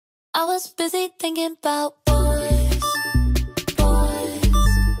I was busy thinking about boys, boys,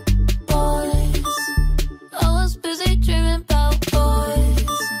 boys. I was busy dreaming about boys,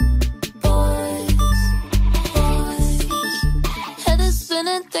 boys, boys. Head is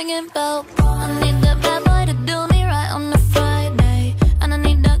spinning thinking about boys. I need that bad boy to do me right on a Friday, and I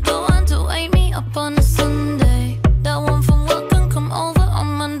need that good one to wake me up on a Sunday. That one from work can come over on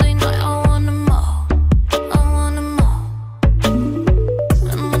Monday night. I want them all, I want them all.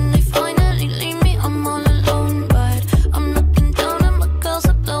 And when they finally leave me, I'm all alone. But I'm looking down and my girls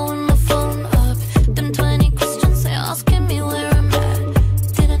are blowing my phone up. Them 20 questions they asking me where I'm at.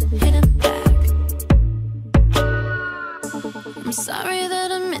 Didn't hit it back. I'm sorry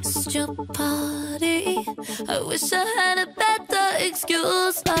that I missed your party. I wish I had a better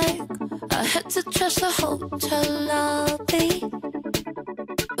excuse, like I had to trash the hotel lobby.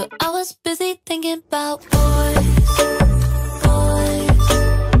 But I was busy thinking about boys, boys,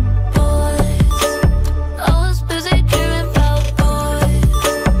 boys. I was busy dreaming about boys,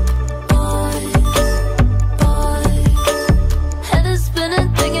 boys, boys. Head is spinning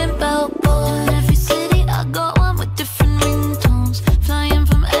thinking about boys. In every city I got one with different ringtones. Flying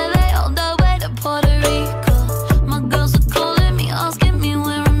from LA all the way to Puerto Rico. My girls are calling me, asking me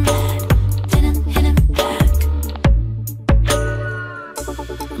where I'm at. Didn't hit it back.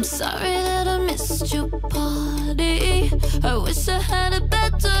 I'm sorry that I missed your party. I wish I had a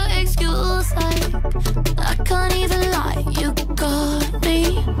better excuse, like I can't even lie, you got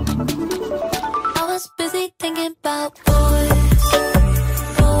me. I was busy thinking about boys,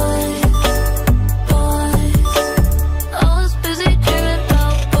 boys, boys. I was busy dreaming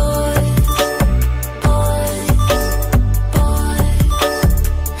about boys, boys, boys.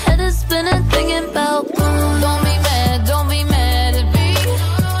 Head is spinning thinking about boys. Don't be mad at me,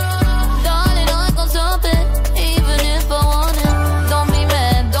 darling, I can stop it, even if I want it. Don't be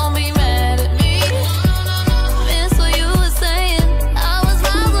mad at me, miss what you were saying, I was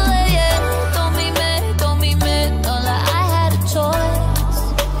miles away, yeah. Don't be mad, don't lie, I had a choice.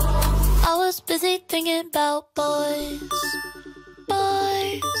 I was busy thinking about boys,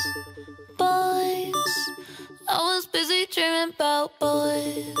 boys, boys. I was busy dreaming about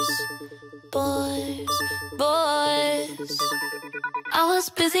boys, boys, boys. I was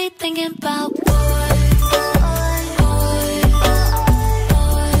busy thinking about boys.